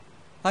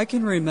I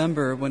can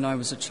remember when I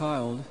was a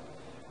child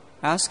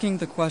asking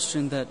the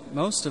question that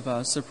most of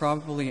us have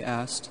probably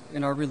asked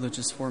in our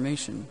religious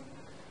formation: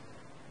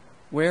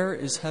 where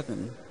is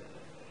heaven?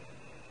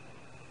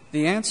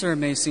 The answer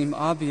may seem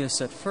obvious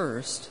at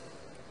first,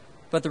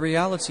 but the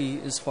reality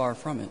is far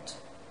from it.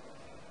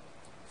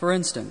 For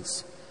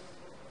instance,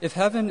 if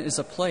heaven is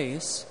a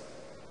place,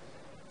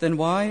 then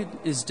why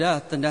is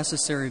death the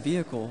necessary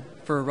vehicle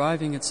for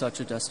arriving at such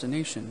a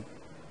destination?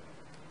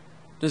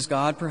 Does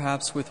God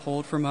perhaps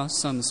withhold from us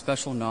some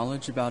special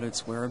knowledge about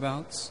its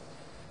whereabouts?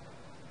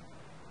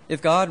 If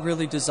God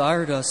really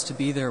desired us to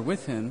be there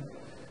with Him,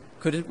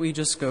 couldn't we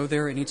just go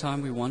there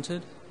anytime we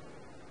wanted?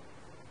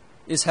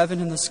 Is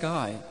heaven in the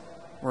sky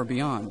or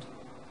beyond?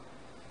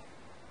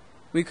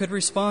 We could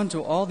respond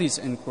to all these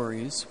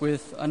inquiries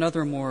with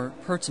another more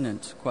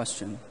pertinent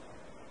question: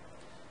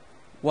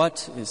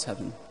 what is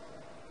heaven?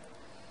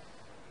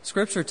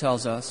 Scripture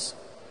tells us,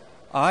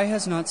 "Eye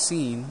has not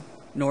seen,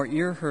 nor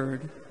ear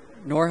heard,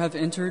 nor have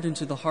entered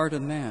into the heart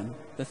of man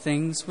the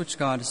things which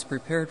God has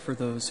prepared for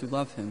those who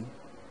love Him."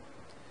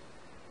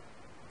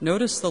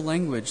 Notice the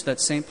language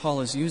that St. Paul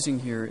is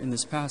using here in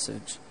this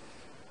passage.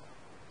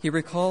 He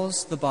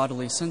recalls the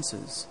bodily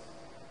senses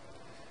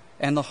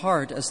and the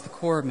heart as the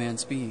core of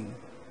man's being.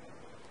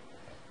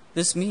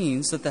 This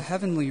means that the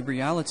heavenly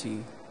reality,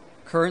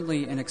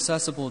 currently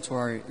inaccessible to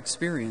our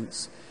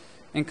experience,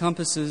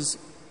 encompasses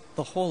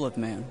the whole of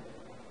man: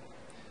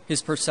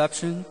 his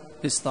perception,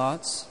 his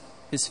thoughts,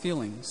 his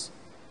feelings.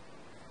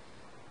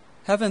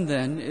 Heaven,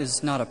 then,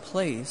 is not a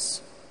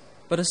place,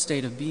 but a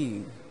state of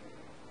being.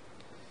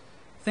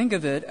 Think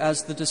of it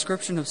as the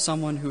description of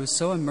someone who is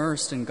so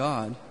immersed in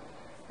God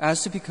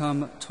as to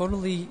become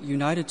totally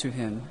united to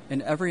Him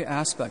in every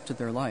aspect of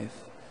their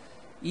life,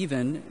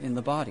 even in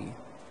the body.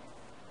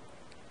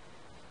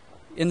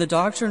 In the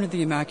doctrine of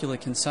the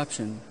Immaculate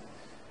Conception,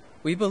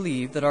 we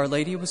believe that Our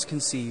Lady was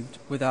conceived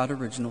without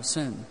original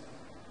sin.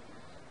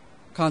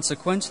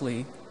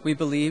 Consequently, we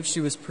believe she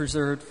was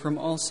preserved from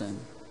all sin.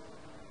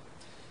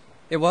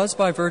 It was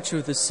by virtue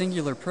of this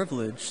singular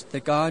privilege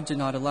that God did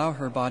not allow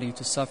her body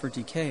to suffer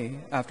decay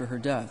after her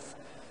death,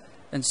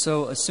 and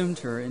so assumed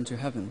her into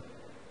heaven.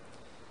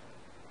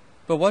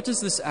 But what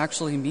does this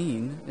actually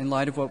mean in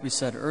light of what we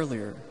said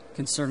earlier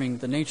concerning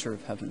the nature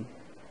of heaven?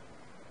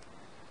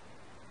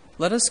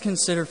 Let us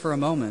consider for a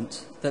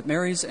moment that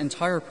Mary's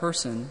entire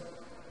person,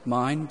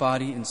 mind,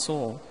 body, and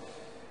soul,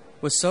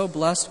 was so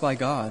blessed by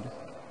God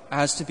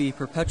as to be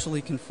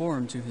perpetually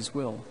conformed to His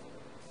will.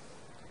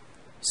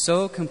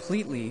 So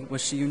completely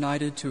was she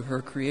united to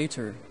her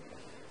Creator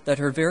that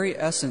her very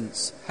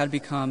essence had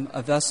become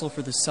a vessel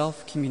for the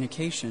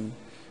self-communication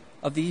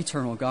of the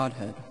eternal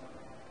Godhead.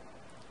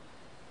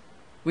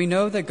 We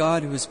know that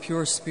God, who is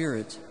pure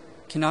spirit,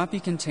 cannot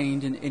be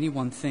contained in any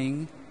one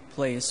thing,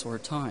 place, or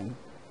time.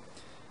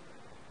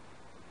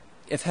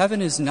 If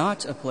heaven is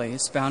not a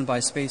place bound by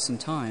space and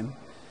time,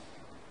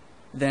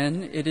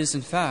 then it is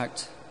in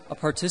fact a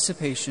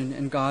participation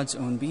in God's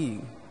own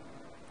being,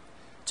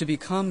 to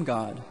become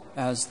God,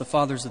 as the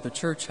fathers of the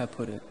Church have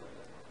put it.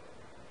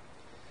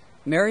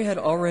 Mary had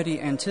already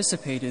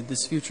anticipated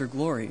this future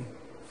glory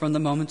from the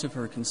moment of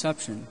her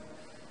conception.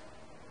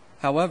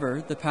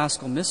 However, the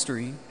Paschal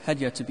mystery had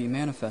yet to be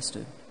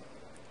manifested.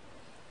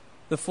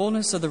 The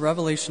fullness of the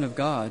revelation of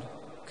God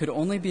could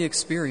only be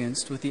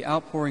experienced with the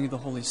outpouring of the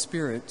Holy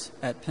Spirit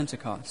at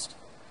Pentecost.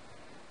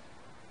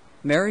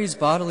 Mary's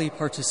bodily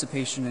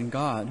participation in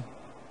God,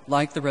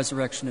 like the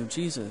resurrection of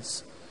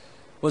Jesus,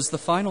 was the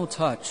final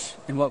touch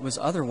in what was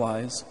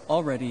otherwise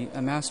already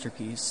a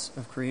masterpiece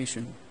of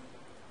creation.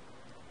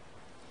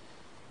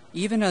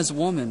 Even as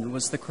woman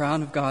was the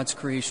crown of God's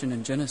creation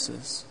in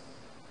Genesis,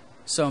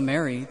 so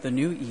Mary, the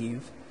new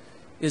Eve,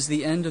 is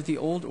the end of the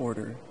old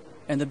order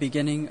and the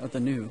beginning of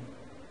the new.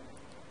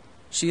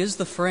 She is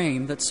the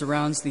frame that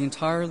surrounds the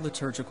entire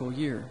liturgical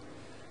year,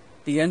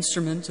 the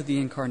instrument of the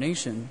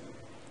Incarnation,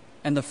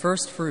 and the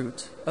first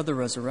fruit of the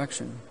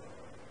resurrection.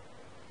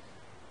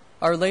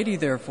 Our Lady,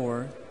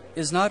 therefore,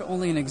 is not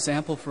only an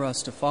example for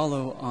us to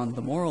follow on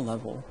the moral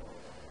level,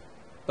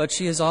 but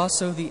she is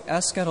also the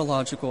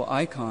eschatological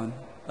icon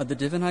of the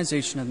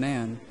divinization of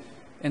man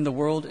in the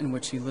world in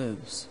which he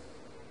lives.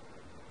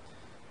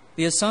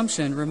 The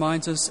Assumption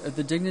reminds us of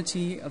the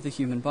dignity of the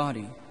human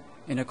body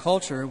in a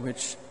culture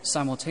which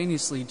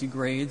simultaneously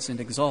degrades and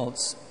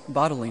exalts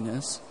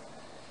bodiliness,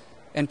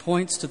 and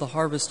points to the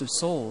harvest of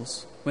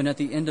souls when at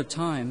the end of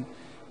time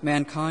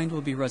mankind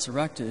will be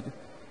resurrected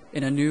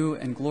in a new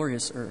and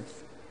glorious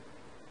earth.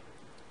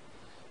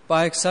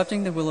 By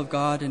accepting the will of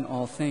God in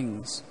all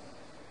things,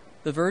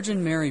 the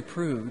Virgin Mary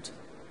proved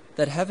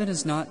that heaven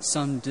is not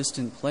some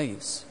distant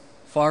place,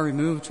 far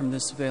removed from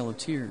this vale of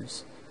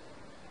tears.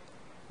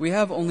 We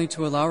have only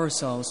to allow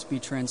ourselves to be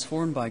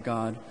transformed by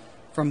God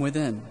from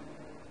within,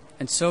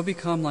 and so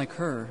become like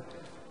her,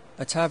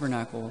 a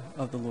tabernacle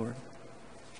of the Lord.